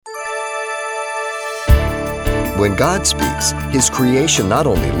When God speaks, His creation not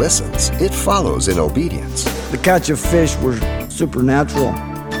only listens, it follows in obedience. The catch of fish were supernatural.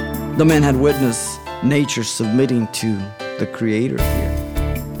 The man had witnessed nature submitting to the Creator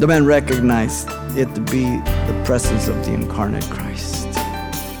here. The man recognized it to be the presence of the incarnate Christ.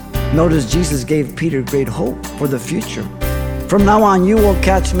 Notice Jesus gave Peter great hope for the future. From now on, you will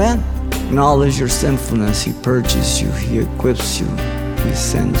catch men. Acknowledge your sinfulness. He purges you. He equips you. He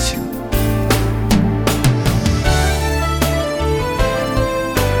sends you.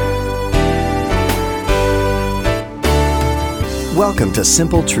 Welcome to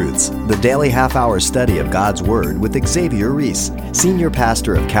Simple Truths, the daily half-hour study of God's Word with Xavier Reese, Senior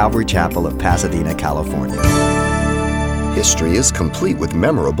Pastor of Calvary Chapel of Pasadena, California. History is complete with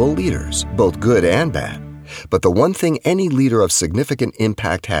memorable leaders, both good and bad. But the one thing any leader of significant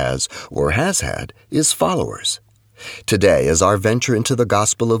impact has, or has had, is followers. Today, as our venture into the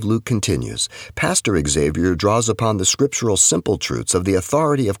Gospel of Luke continues, Pastor Xavier draws upon the scriptural simple truths of the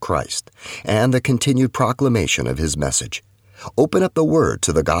authority of Christ and the continued proclamation of His message. Open up the Word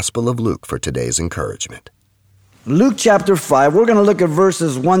to the Gospel of Luke for today's encouragement. Luke chapter 5, we're going to look at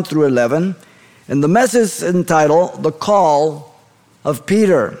verses 1 through 11. And the message is entitled, The Call of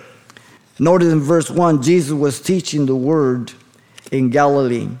Peter. Notice in verse 1, Jesus was teaching the Word in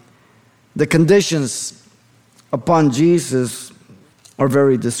Galilee. The conditions upon Jesus are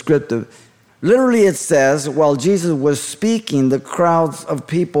very descriptive. Literally it says, while Jesus was speaking, the crowds of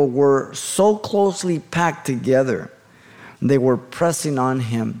people were so closely packed together. They were pressing on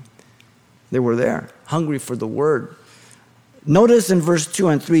Him. They were there, hungry for the Word. Notice in verse 2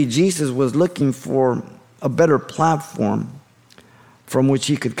 and 3, Jesus was looking for a better platform from which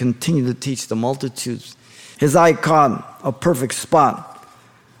He could continue to teach the multitudes. His eye caught a perfect spot.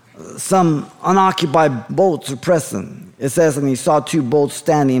 Some unoccupied boats are present. It says, and He saw 2 boats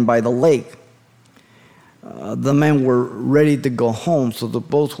standing by the lake. The men were ready to go home, so the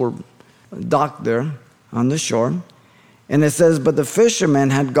boats were docked there on the shore. And it says, but the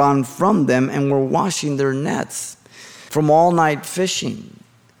fishermen had gone from them and were washing their nets from all night fishing.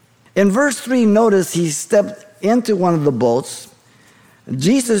 In verse 3, notice He stepped into one of the boats.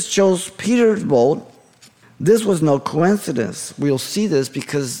 Jesus chose Peter's boat. This was no coincidence. We'll see this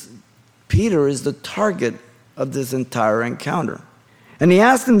because Peter is the target of this entire encounter. And He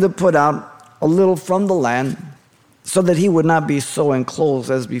asked him to put out a little from the land so that he would not be so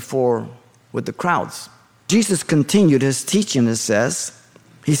enclosed as before with the crowds. Jesus continued His teaching, it says.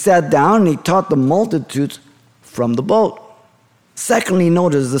 He sat down and He taught the multitudes from the boat. Secondly,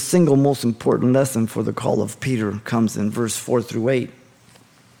 notice the single most important lesson for the call of Peter comes in verse 4 through 8.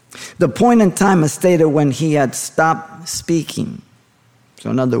 The point in time is stated when He had stopped speaking. So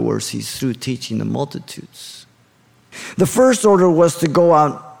in other words, He's through teaching the multitudes. The first order was to go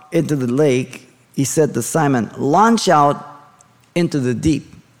out into the lake. He said to Simon, launch out into the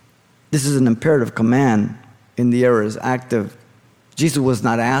deep. This is an imperative command in the aorist active. Jesus was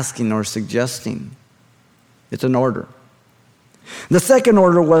not asking or suggesting. It's an order. The second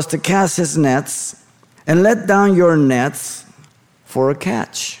order was to cast his nets and let down your nets for a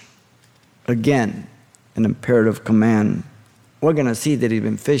catch. Again, an imperative command. We're going to see that he's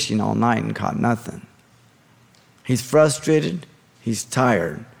been fishing all night and caught nothing. He's frustrated. He's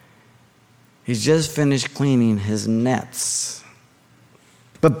tired. He's just finished cleaning his nets.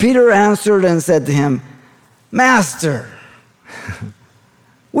 But Peter answered and said to Him, Master,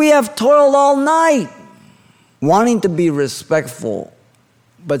 we have toiled all night. Wanting to be respectful,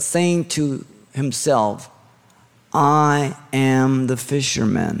 but saying to himself, I am the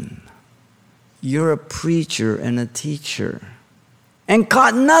fisherman. You're a preacher and a teacher. And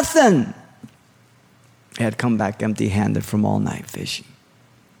caught nothing. He had come back empty-handed from all night fishing.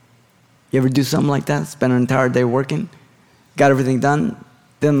 You ever do something like that? Spend an entire day working? Got everything done?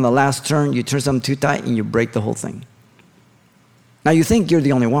 Then on the last turn, you turn something too tight and you break the whole thing. Now you think you're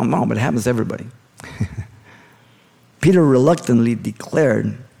the only one. No, but it happens to everybody. Peter reluctantly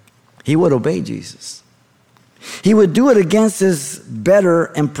declared he would obey Jesus. He would do it against his better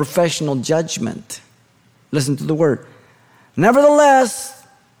and professional judgment. Listen to the word. Nevertheless,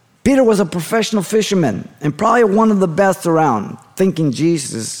 Peter was a professional fisherman and probably one of the best around, thinking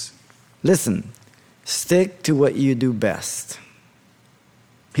Jesus, listen, stick to what you do best.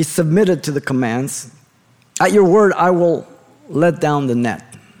 He submitted to the commands. At your word, I will let down the net.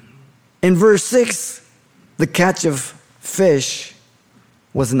 In verse 6, the catch of fish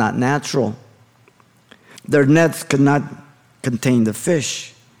was not natural. Their nets could not contain the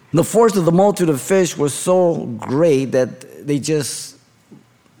fish. The force of the multitude of fish was so great that they just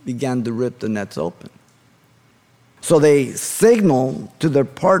began to rip the nets open. So they signaled to their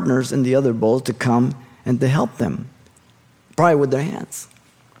partners in the other boat to come and to help them, probably with their hands.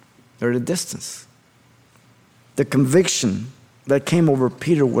 They're at a distance. The conviction that came over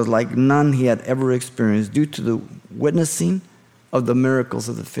Peter was like none he had ever experienced due to the witnessing of the miracles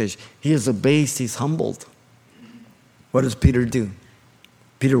of the fish. He is abased, he's humbled. What does Peter do?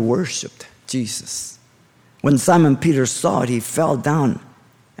 Peter worshiped Jesus. When Simon Peter saw it, he fell down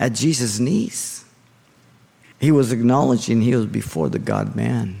at Jesus' knees. He was acknowledging he was before the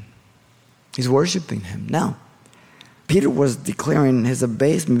God-man. He's worshiping him. Now, Peter was declaring his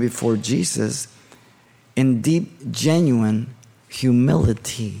abasement before Jesus in deep, genuine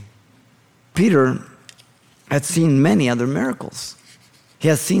humility. Peter had seen many other miracles. He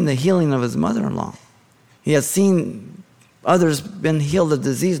has seen the healing of his mother-in-law. He has seen others been healed of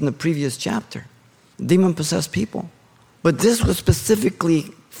disease in the previous chapter, demon-possessed people. But this was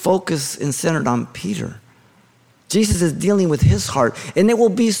specifically focused and centered on Peter. Jesus is dealing with his heart, and it will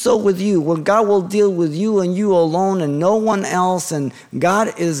be so with you. When God will deal with you and you alone and no one else, and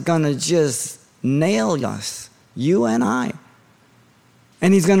God is going to just nail us, you and I.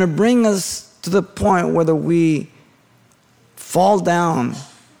 And he's going to bring us to the point whether we fall down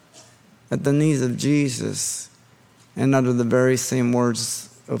at the knees of Jesus and utter the very same words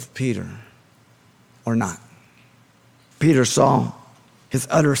of Peter or not. Peter saw his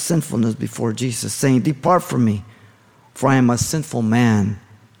utter sinfulness before Jesus, saying, "Depart from me, for I am a sinful man,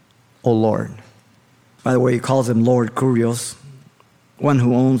 O Lord." By the way, he calls him Lord Kurios, one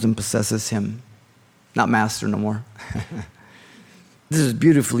who owns and possesses him, not master no more. This is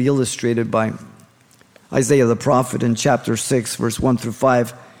beautifully illustrated by Isaiah the prophet in chapter 6, verse 1 through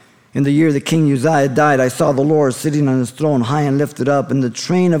 5. "In the year the king Uzziah died, I saw the Lord sitting on his throne, high and lifted up, and the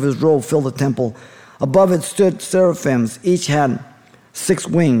train of his robe filled the temple. Above it stood seraphims. Each had 6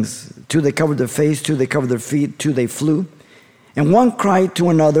 wings. 2 they covered their face, 2 they covered their feet, 2 they flew. And one cried to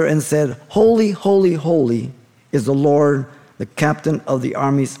another and said, Holy, holy, holy is the Lord, the captain of the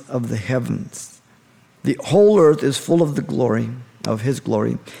armies of the heavens. The whole earth is full of the glory of his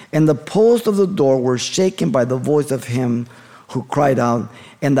glory. And the posts of the door were shaken by the voice of him who cried out,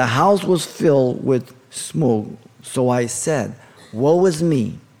 and the house was filled with smoke. So I said, Woe is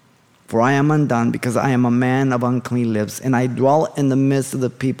me, for I am undone, because I am a man of unclean lips, and I dwell in the midst of the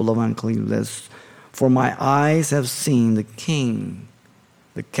people of unclean lips. For my eyes have seen the King,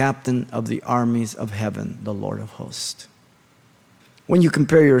 the captain of the armies of heaven, the Lord of hosts." When you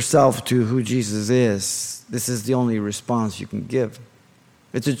compare yourself to who Jesus is, this is the only response you can give.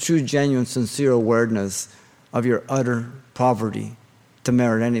 It's a true, genuine, sincere awareness of your utter poverty to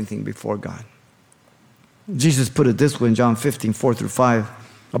merit anything before God. Jesus put it this way in John 15, 4 through 5.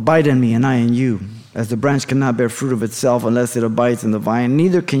 "Abide in me, and I in you. As the branch cannot bear fruit of itself unless it abides in the vine,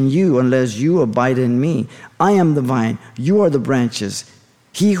 neither can you unless you abide in me. I am the vine, you are the branches.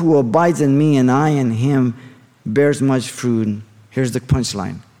 He who abides in me and I in him bears much fruit." Here's the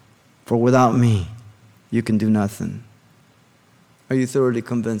punchline. "For without me, you can do nothing." Are you thoroughly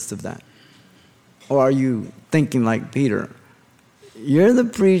convinced of that? Or are you thinking like Peter? You're the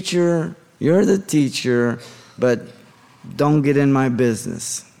preacher, you're the teacher, but don't get in my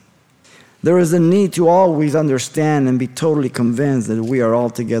business. There is a need to always understand and be totally convinced that we are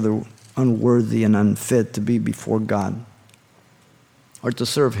altogether unworthy and unfit to be before God or to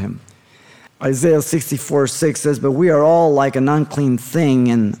serve him. Isaiah 64:6 says, "But we are all like an unclean thing,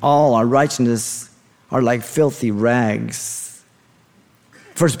 and all our righteousness are like filthy rags."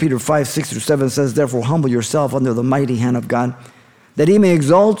 1 Peter 5:6 through 7 says, "Therefore humble yourself under the mighty hand of God, that he may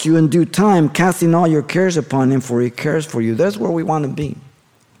exalt you in due time, casting all your cares upon him, for he cares for you." That's where we want to be.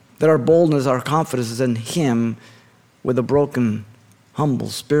 That our boldness, our confidence is in him with a broken, humble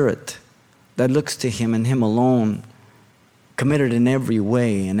spirit that looks to him and him alone, committed in every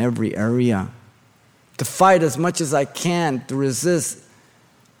way, in every area, to fight as much as I can, to resist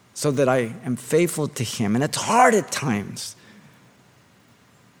so that I am faithful to him. And it's hard at times.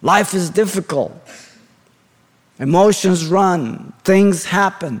 Life is difficult. Emotions run. Things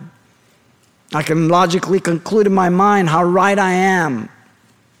happen. I can logically conclude in my mind how right I am.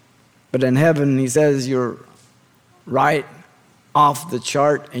 But in heaven, he says, you're right off the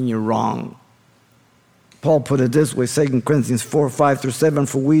chart and you're wrong. Paul put it this way, 2 Corinthians 4:5 through 7,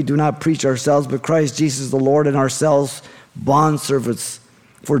 "For we do not preach ourselves, but Christ Jesus the Lord, and ourselves bondservants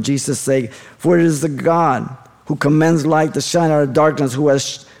for Jesus' sake. For it is the God who commands light to shine out of darkness, who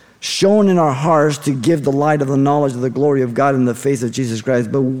has shown in our hearts to give the light of the knowledge of the glory of God in the face of Jesus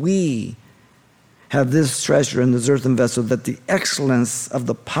Christ. But we have this treasure in this earthen vessel, that the excellence of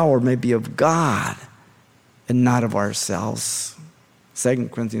the power may be of God and not of ourselves." 2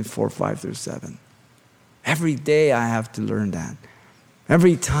 Corinthians 4:5 through 7. Every day I have to learn that.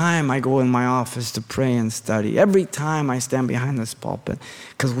 Every time I go in my office to pray and study, every time I stand behind this pulpit,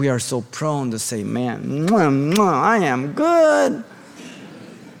 because we are so prone to say, man, mwah, mwah, I am good.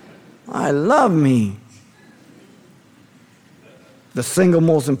 I love me. The single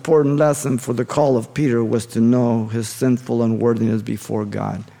most important lesson for the call of Peter was to know his sinful unworthiness before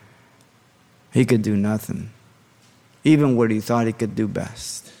God. He could do nothing, even what he thought he could do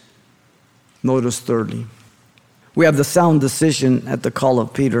best. Notice thirdly, we have the sound decision at the call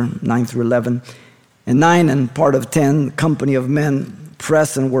of Peter, 9 through 11. In 9 and part of 10, the company of men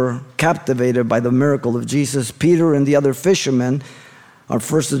pressed and were captivated by the miracle of Jesus. Peter and the other fishermen are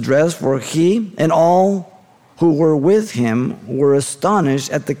first addressed, for he and all who were with him were astonished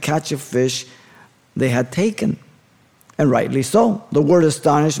at the catch of fish they had taken. And rightly so. The word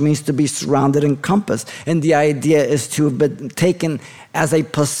astonished means to be surrounded, encompassed. And the idea is to have been taken as a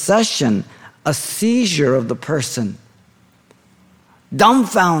possession, a seizure of the person.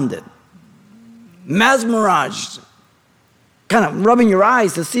 Dumbfounded, mesmerized, kind of rubbing your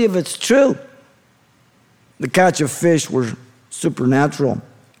eyes to see if it's true. The catch of fish were supernatural.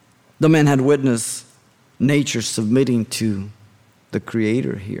 The men had witnessed nature submitting to the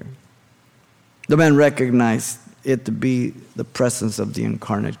Creator here. The men recognized it to be the presence of the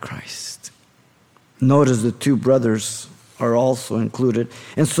incarnate Christ. Notice the two brothers are also included.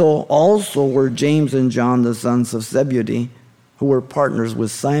 And so also were James and John, the sons of Zebedee, who were partners with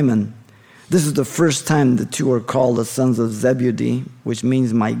Simon. This is the first time the two are called the sons of Zebedee, which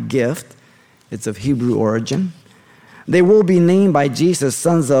means my gift. It's of Hebrew origin. They will be named by Jesus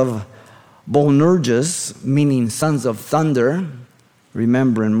sons of Boanerges, meaning sons of thunder.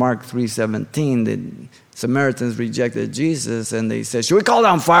 Remember in Mark 3:17, the Samaritans rejected Jesus and they said, should we call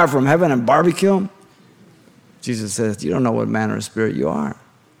down fire from heaven and barbecue him? Jesus says, you don't know what manner of spirit you are.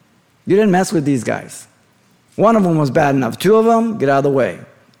 You didn't mess with these guys. One of them was bad enough. Two of them, get out of the way.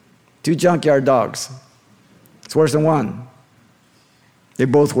 Two junkyard dogs. It's worse than one. They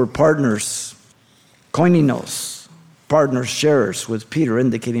both were partners, koinonos, partners, sharers, with Peter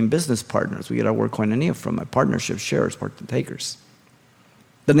indicating business partners. We get our word koinonia from a partnership, sharers, partakers.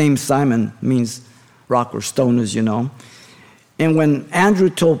 The name Simon means rock or stone, as you know. And when Andrew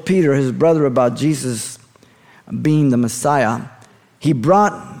told Peter, his brother, about Jesus being the Messiah, he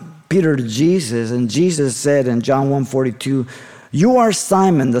brought Peter to Jesus, and Jesus said in John 1:42, you are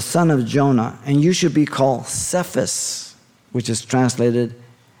Simon, the son of Jonah, and you should be called Cephas, which is translated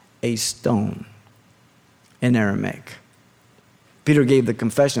a stone in Aramaic. Peter gave the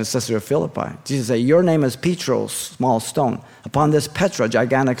confession at Caesarea Philippi. Jesus said, your name is Petros, small stone. Upon this Petra,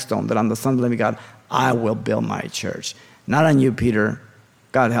 gigantic stone, that I'm the Son of the living God, I will build my church. Not on you, Peter.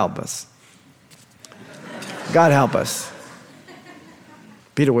 God help us. God help us.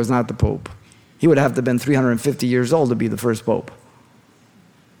 Peter was not the Pope. He would have to have been 350 years old to be the first Pope.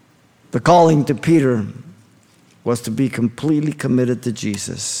 The calling to Peter was to be completely committed to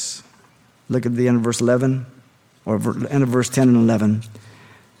Jesus. Look at the end of verse 11, or end of verse 10 and 11.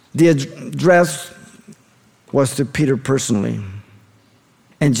 The address was to Peter personally.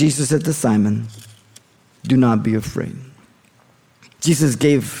 And Jesus said to Simon, do not be afraid. Jesus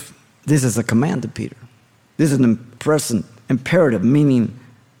gave this as a command to Peter. This is an present imperative, meaning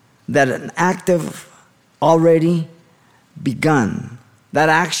that an active already begun. That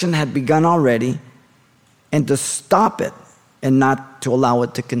action had begun already, and to stop it and not to allow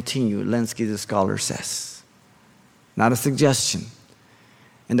it to continue, Lenski, the scholar, says. Not a suggestion.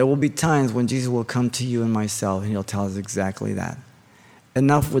 And there will be times when Jesus will come to you and myself, and he'll tell us exactly that.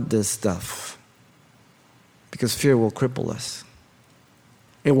 Enough with this stuff, because fear will cripple us.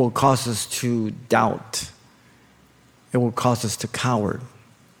 It will cause us to doubt. It will cause us to cower.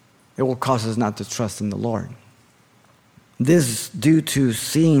 It will cause us not to trust in the Lord. This due to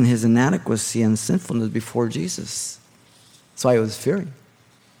seeing his inadequacy and sinfulness before Jesus. That's why he was fearing.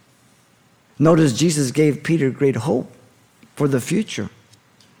 Notice Jesus gave Peter great hope for the future.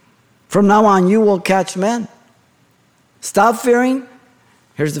 From now on, you will catch men. Stop fearing.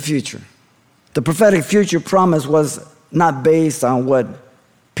 Here's the future. The prophetic future promise was not based on what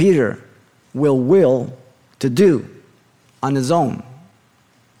Peter will to do on his own,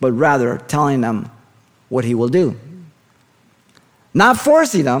 but rather telling them what he will do. Not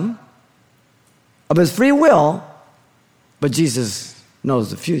forcing them of his free will, but Jesus knows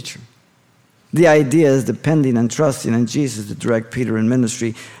the future. The idea is depending and trusting in Jesus to direct Peter in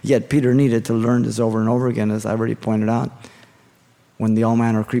ministry, yet Peter needed to learn this over and over again, as I already pointed out. When the all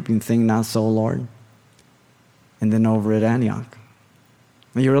manner creeping thing, not so, Lord. And then over at Antioch.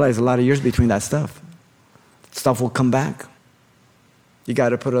 And you realize a lot of years between that stuff. Stuff will come back. You got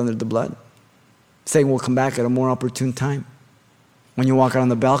to put it under the blood. Satan will come back at a more opportune time. When you walk out on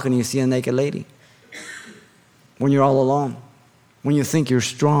the balcony, you see a naked lady. When you're all alone. When you think you're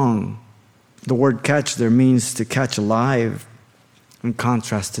strong. The word catch there means to catch alive, in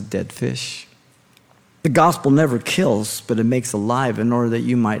contrast to dead fish. The gospel never kills, but it makes alive in order that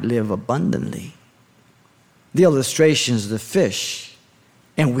you might live abundantly. The illustration is the fish,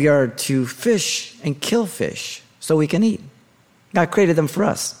 and we are to fish and kill fish so we can eat. God created them for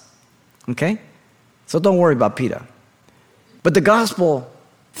us, okay? So don't worry about Peter. But the gospel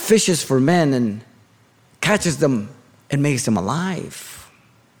fishes for men and catches them and makes them alive.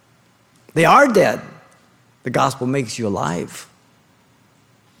 They are dead. The gospel makes you alive.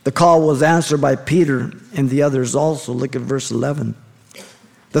 The call was answered by Peter and the others also. Look at verse 11.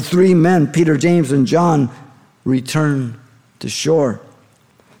 The three men, Peter, James, and John, returned to shore.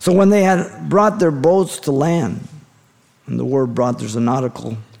 So when they had brought their boats to land, and the word brought, there's a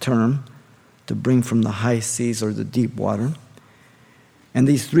nautical term, to bring from the high seas or the deep water. And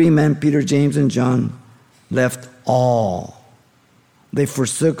these three men, Peter, James, and John, left all. They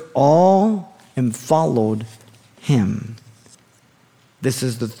forsook all and followed him. This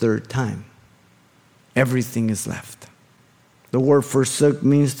is the third time. Everything is left. The word forsook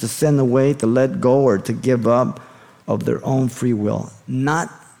means to send away, to let go, or to give up of their own free will, not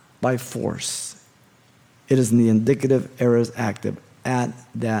by force. It is in the indicative aorist active at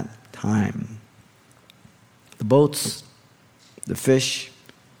that time. The boats, the fish,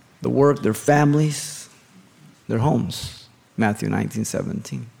 the work, their families, their homes. Matthew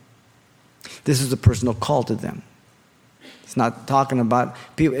 19:17. This is a personal call to them. It's not talking about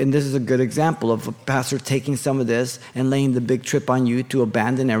people, and this is a good example of a pastor taking some of this and laying the big trip on you to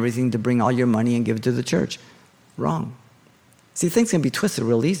abandon everything, to bring all your money and give it to the church. Wrong. See, things can be twisted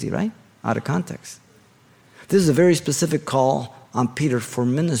real easy, right? Out of context. This is a very specific call on Peter for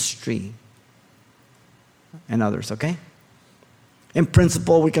ministry and others, okay? In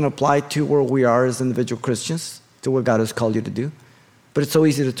principle, we can apply to where we are as individual Christians, to what God has called you to do. But it's so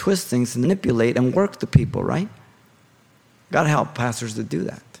easy to twist things and manipulate and work the people, right? God help pastors to do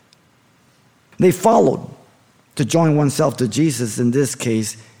that. They followed to join oneself to Jesus, in this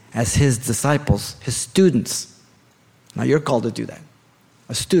case, as his disciples, his students. Now you're called to do that.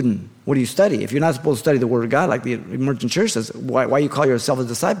 A student, what do you study? If you're not supposed to study the Word of God, like the Emergent Church says, why you call yourself a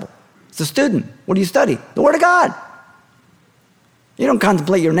disciple? It's a student. What do you study? The Word of God. You don't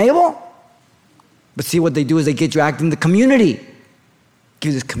contemplate your navel. But see, what they do is they get you acting in the community.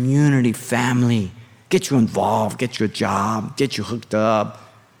 Give this community, family. Get you involved, get you a job, get you hooked up,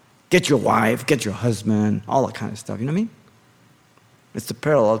 get your wife, get your husband, all that kind of stuff. You know what I mean? It's the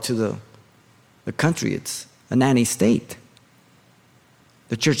parallel to the country. It's a nanny state.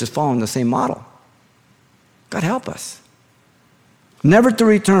 The church is following the same model. God help us. Never to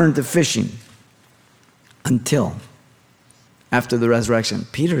return to fishing until after the resurrection.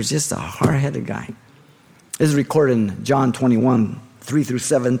 Peter is just a hard-headed guy. This is recorded in John 21, 3 through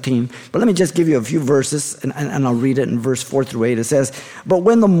 17. But let me just give you a few verses, and I'll read it in verse 4 through 8. It says, "But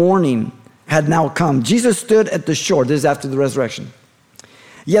when the morning had now come, Jesus stood at the shore." This is after the resurrection.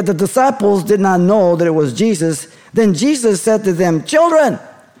 "Yet the disciples did not know that it was Jesus. Then Jesus said to them, 'Children,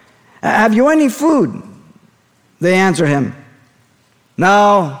 have you any food?' They answered him,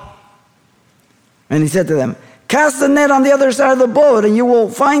 'No.' And he said to them, 'Cast the net on the other side of the boat, and you will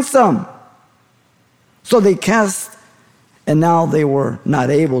find some.' So they cast, and now they were not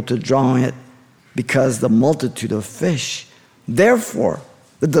able to draw it because the multitude of fish. Therefore,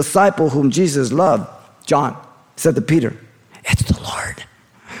 the disciple whom Jesus loved, John, said to Peter, 'It's the Lord.'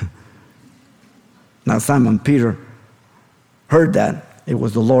 Now Simon Peter heard that it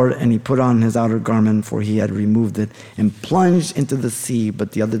was the Lord, and he put on his outer garment, for he had removed it, and plunged into the sea.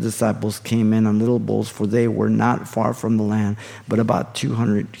 But the other disciples came in on little boats, for they were not far from the land, but about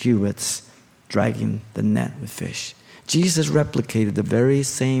 200 cubits, dragging the net with fish." Jesus replicated the very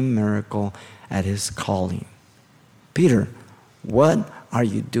same miracle at his calling. "Peter, what are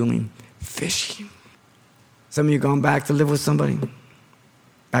you doing fishing?" Some of you gone back to live with somebody?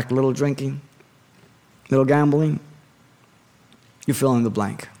 Back a little drinking? Little gambling? You fill in the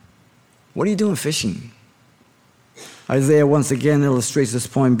blank. What are you doing fishing? Isaiah once again illustrates this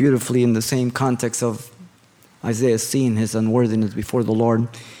point beautifully in the same context of Isaiah seeing his unworthiness before the Lord.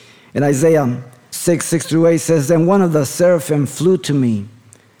 In Isaiah 6 through 8 says, "Then one of the seraphim flew to me,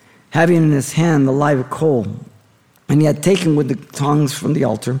 having in his hand the live coal, and he had taken with the tongs from the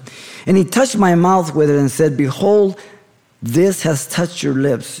altar, and he touched my mouth with it and said, 'Behold, this has touched your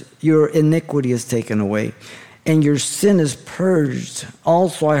lips. Your iniquity is taken away, and your sin is purged.'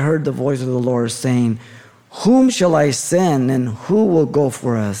 Also I heard the voice of the Lord saying, 'Whom shall I send, and who will go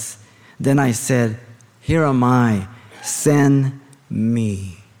for us?' Then I said, 'Here am I, send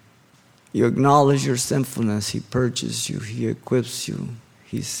me. You acknowledge your sinfulness, He purges you, He equips you,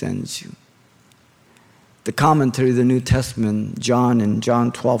 He sends you. The commentary of the New Testament, John, in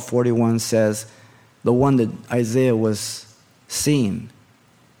John 12:41 says, the one that Isaiah was seeing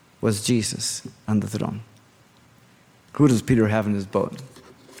was Jesus on the throne. Who does Peter have in his boat?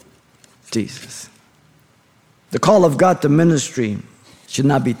 Jesus. The call of God to ministry should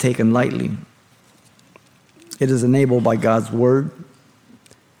not be taken lightly. It is enabled by God's word,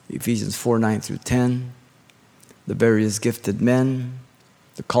 Ephesians 4:9 through 10, the various gifted men,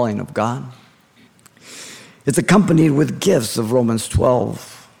 the calling of God. It's accompanied with gifts of Romans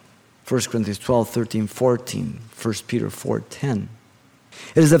 12, 1 Corinthians 12, 13, 14, 1 Peter 4:10.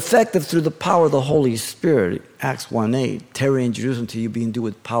 It is effective through the power of the Holy Spirit, Acts 1:8, tarry in Jerusalem till you be endued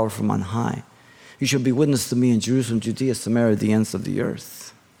with power from on high. You shall be witness to me in Jerusalem, Judea, Samaria, the ends of the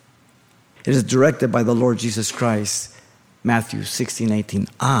earth. It is directed by the Lord Jesus Christ, Matthew 16:18.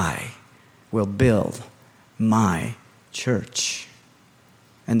 I will build my church,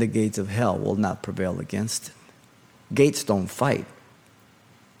 and the gates of hell will not prevail against it. Gates don't fight.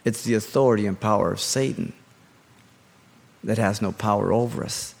 It's the authority and power of Satan that has no power over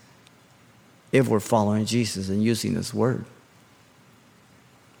us if we're following Jesus and using His word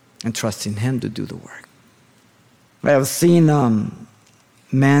and trusting Him to do the work. I have seen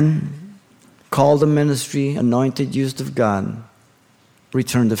men called to ministry, anointed, used of God,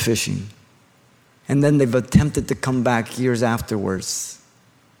 return to fishing. And then they've attempted to come back years afterwards,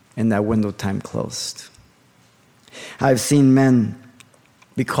 and that window time closed. I've seen men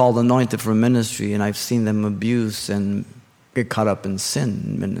be called anointed for ministry, and I've seen them abuse and get caught up in sin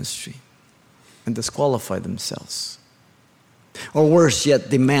in ministry and disqualify themselves. Or worse yet,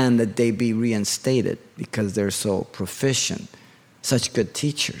 demand that they be reinstated because they're so proficient, such good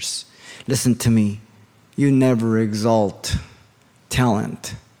teachers. Listen to me, you never exalt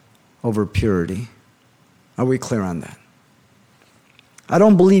talent over purity. Are we clear on that? I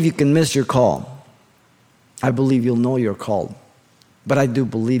don't believe you can miss your call. I believe you'll know you're called. But I do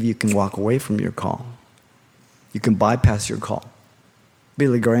believe you can walk away from your call. You can bypass your call.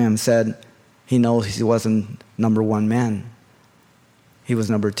 Billy Graham said he knows he wasn't number one man. He was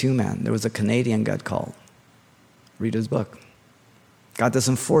number two man. There was a Canadian God called. Read his book. God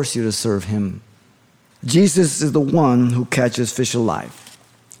doesn't force you to serve Him. Jesus is the one who catches fish alive,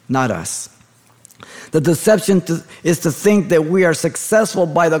 not us. The deception is to think that we are successful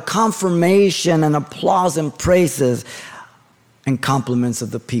by the confirmation and applause and praises and compliments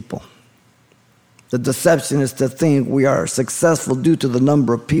of the people. The deception is to think we are successful due to the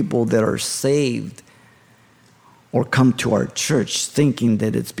number of people that are saved or come to our church, thinking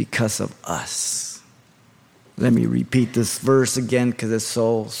that it's because of us. Let me repeat this verse again because it's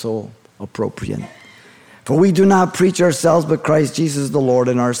so appropriate. For we do not preach ourselves, but Christ Jesus the Lord,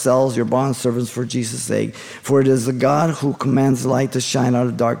 and ourselves your bondservants for Jesus' sake. For it is the God who commands light to shine out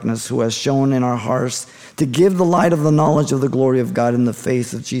of darkness, who has shown in our hearts to give the light of the knowledge of the glory of God in the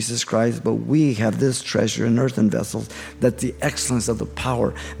face of Jesus Christ. But we have this treasure in earthen vessels, that the excellence of the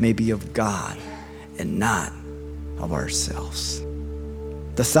power may be of God and not of ourselves.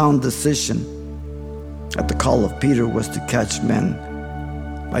 The sound decision at the call of Peter was to catch men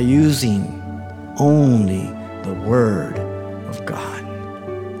by using only the Word of God.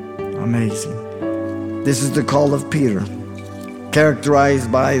 Amazing. This is the call of Peter,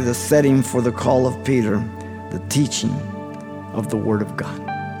 characterized by the setting for the call of Peter, the teaching of the Word of God.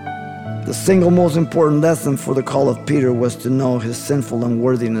 The single most important lesson for the call of Peter was to know his sinful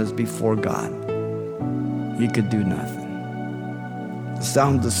unworthiness before God. He could do nothing. The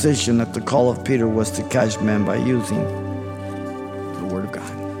sound decision at the call of Peter was to catch men by using the Word of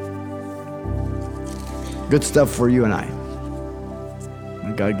God. Good stuff for you and I.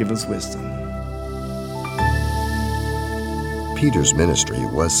 And God give us wisdom. Peter's ministry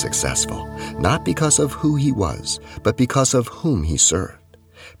was successful, not because of who he was, but because of whom he served.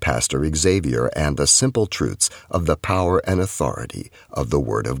 Pastor Xavier and the simple truths of the power and authority of the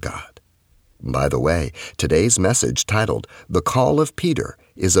Word of God. By the way, today's message titled The Call of Peter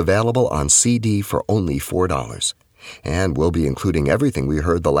is available on CD for only $4. And we'll be including everything we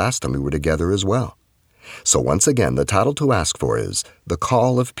heard the last time we were together as well. So once again, the title to ask for is The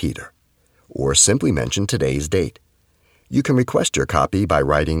Call of Peter, or simply mention today's date. You can request your copy by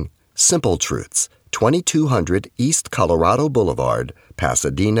writing Simple Truths, 2200 East Colorado Boulevard,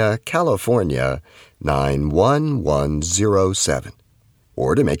 Pasadena, California, 91107.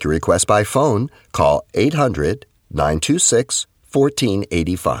 Or to make your request by phone, call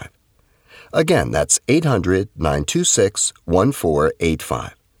 800-926-1485. Again, that's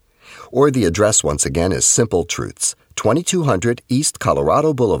 800-926-1485. Or the address once again is Simple Truths, 2200 East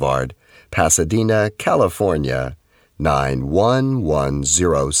Colorado Boulevard, Pasadena, California,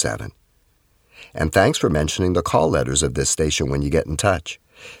 91107. And thanks for mentioning the call letters of this station when you get in touch.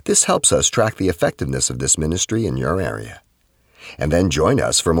 This helps us track the effectiveness of this ministry in your area. And then join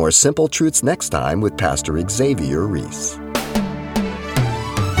us for more Simple Truths next time with Pastor Xavier Reese.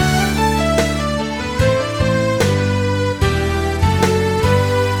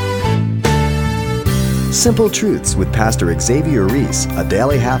 Simple Truths with Pastor Xavier Reese, a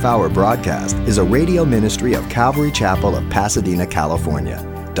daily half-hour broadcast, is a radio ministry of Calvary Chapel of Pasadena, California.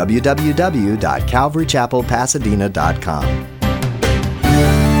 www.calvarychapelpasadena.com.